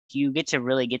you get to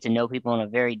really get to know people in a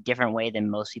very different way than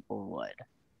most people would.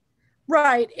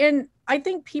 Right. And I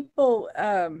think people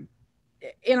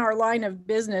in our line of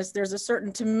business, there's a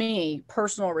certain, to me,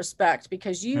 personal respect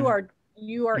because Mm,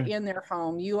 you are mm, in their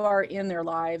home, you are in their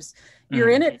lives. You're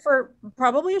in mm, it for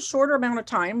probably a shorter amount of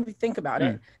time if you think about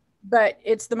mm. it, but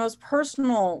it's the most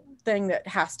personal thing that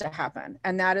has to happen,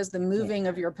 and that is the Yeah. moving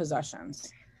of your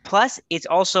possessions. Plus, it's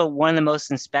also one of the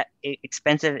most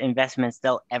expensive investments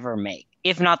they'll ever make,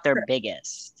 if not their True.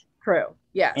 biggest. True. And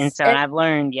Yes. so, and I've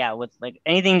learned, yeah, with like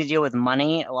anything to deal with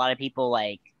money, a lot of people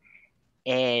like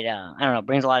it. I don't know,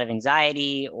 brings a lot of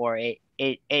anxiety, or it.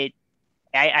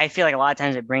 I feel like a lot of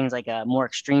times it brings like a more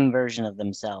extreme version of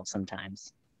themselves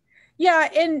sometimes. Yeah,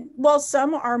 and while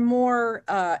some are more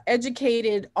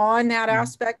educated on that Mm,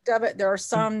 aspect of it, there are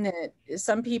mm.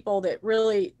 some people that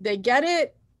really they get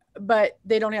it, but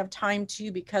they don't have time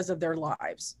to because of their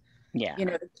lives. Yeah, You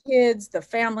know, the kids, the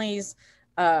families,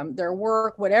 their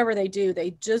work, whatever they do,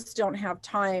 they just don't have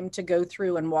time to go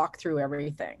through and walk through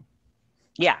everything.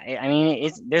 yeah. I mean,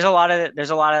 it's there's a lot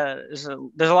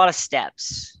of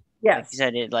steps. Like you Yes.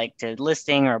 said, it like to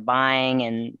listing or buying,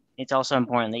 and it's also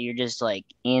important that you're just like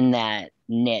in that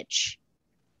niche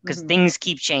because Hmm. things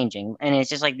keep changing, and it's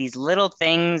just like these little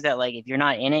things that like if you're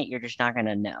not in it, you're just not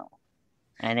gonna know.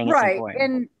 And I think it's Right. important.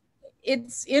 And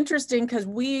it's interesting because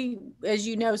we, as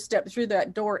you know, step through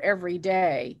that door every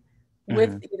day with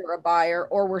Hmm. either a buyer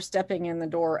or we're stepping in the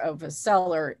door of a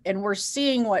seller and we're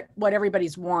seeing what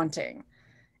everybody's wanting.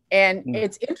 And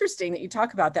it's interesting that you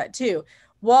talk about that too.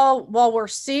 While we're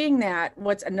seeing that,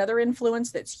 what's another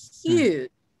influence that's huge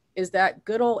is that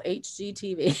good old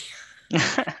HGTV.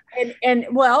 And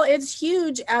well, it's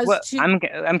huge as Well, to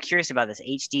I'm curious about this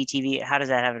HGTV. How does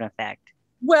that have an effect?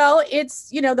 well, it's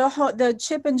the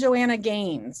Chip and Joanna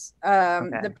Gaines,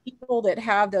 Okay. the people that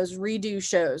have those redo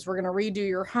shows. We're going to redo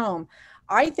your home.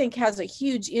 I think has a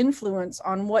huge influence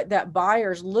on what that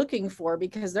buyer's looking for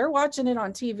because they're watching it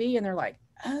on TV and they're like,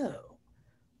 oh,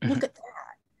 Mhm. look at that.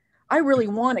 I really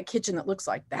want a kitchen that looks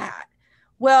like that.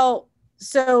 Well,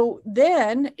 so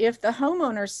then if the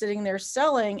homeowner's sitting there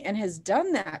selling and has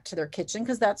done that to their kitchen,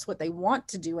 because that's what they want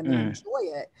to do and they Mm. enjoy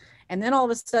it, and then all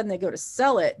of a sudden they go to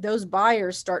sell it, those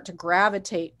buyers start to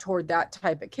gravitate toward that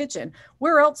type of kitchen.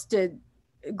 Where else did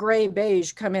gray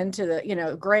beige come into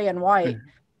gray and white Mm.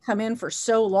 come in for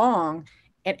so long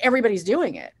and everybody's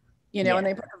doing it? And Yeah.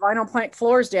 they put the vinyl plank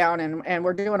floors down and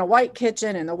we're doing a white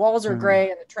kitchen and the walls are Mm.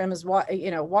 gray and the trim is white,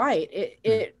 white. It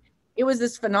Mm. it it was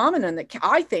this phenomenon that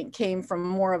I think came from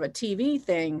more of a TV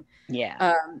thing.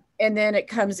 Yeah. And then it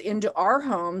comes into our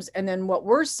homes and then what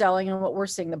we're selling and what we're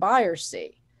seeing the buyers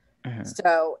see. Mhm.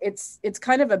 So it's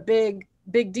kind of a big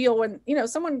deal when,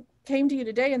 someone came to you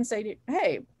today and say,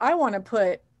 hey, I want to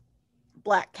put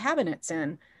black cabinets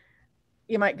in.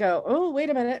 You might go, oh, wait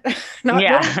a minute. Not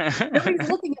nobody's Yeah.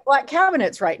 looking at black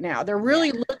cabinets right now. They're Yeah.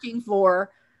 really looking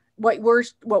for what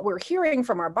we're hearing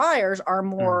from our buyers are Mm.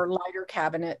 more lighter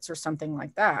cabinets or something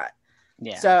like that.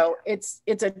 Yeah. So it's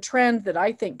a trend that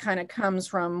I think kind of comes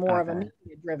from more of a Okay.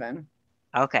 media driven.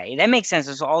 Okay, that makes sense.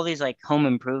 There's all these like home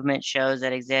improvement shows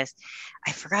that exist.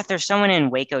 I forgot there's someone in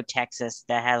Waco, Texas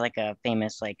that had like a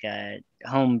famous like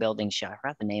home building show. I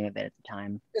forgot the name of it at the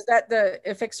time. Is that the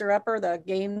Fixer Upper, the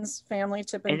Gaines family,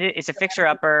 Chip and It's a fixer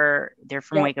upper. They're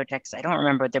from Yep. Waco, Texas. I don't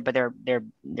remember what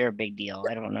they're a big deal.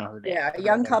 I don't know who they Yeah, a are.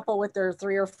 young couple with their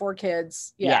 3 or 4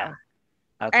 kids. Yeah.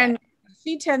 Yeah. Okay. And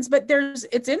she tends, but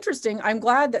it's interesting. I'm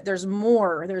glad that there's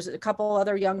more. There's a couple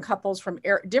other young couples from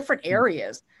different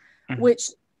areas, Mm-hmm. which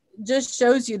just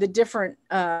shows you the different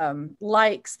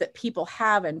likes that people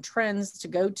have and trends to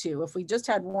go to. If we just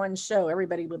had one show,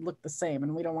 everybody would look the same,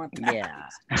 and we don't want that.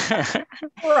 Yeah.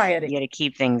 Variety. You got to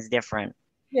keep things different.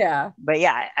 Yeah. But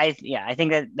yeah, I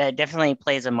think that that definitely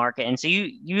plays a market. And so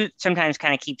you sometimes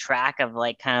kind of keep track of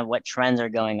like kind of what trends are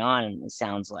going on, it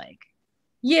sounds like.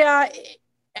 Yeah.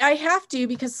 I have to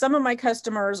because some of my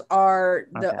customers are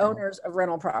the Okay. owners of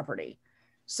rental property.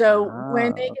 So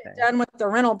when they Oh, get okay. done with the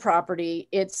rental property,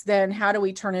 it's then how do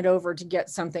we turn it over to get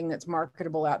something that's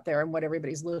marketable out there and what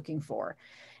everybody's looking for.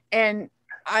 And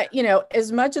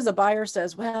as much as a buyer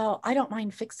says, well, I don't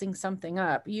mind fixing something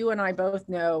up, you and I both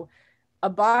know a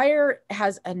buyer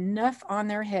has enough on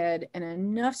their head and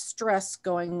enough stress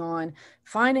going on,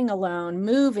 finding a loan,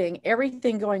 moving,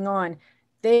 everything going on.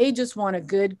 They just want a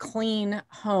good, clean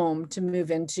home to move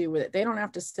into with it. They don't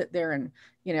have to sit there and,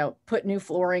 put new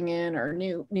flooring in or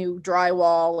new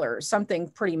drywall or something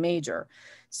pretty major.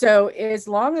 So as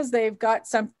long as they've got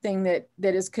something that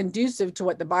is conducive to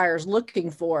what the buyer's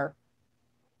looking for,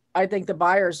 I think the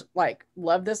buyers like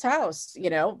love this house,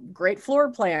 great floor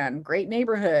plan, great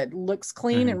neighborhood, looks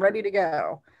clean Mhm. and ready to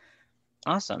go.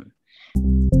 Awesome.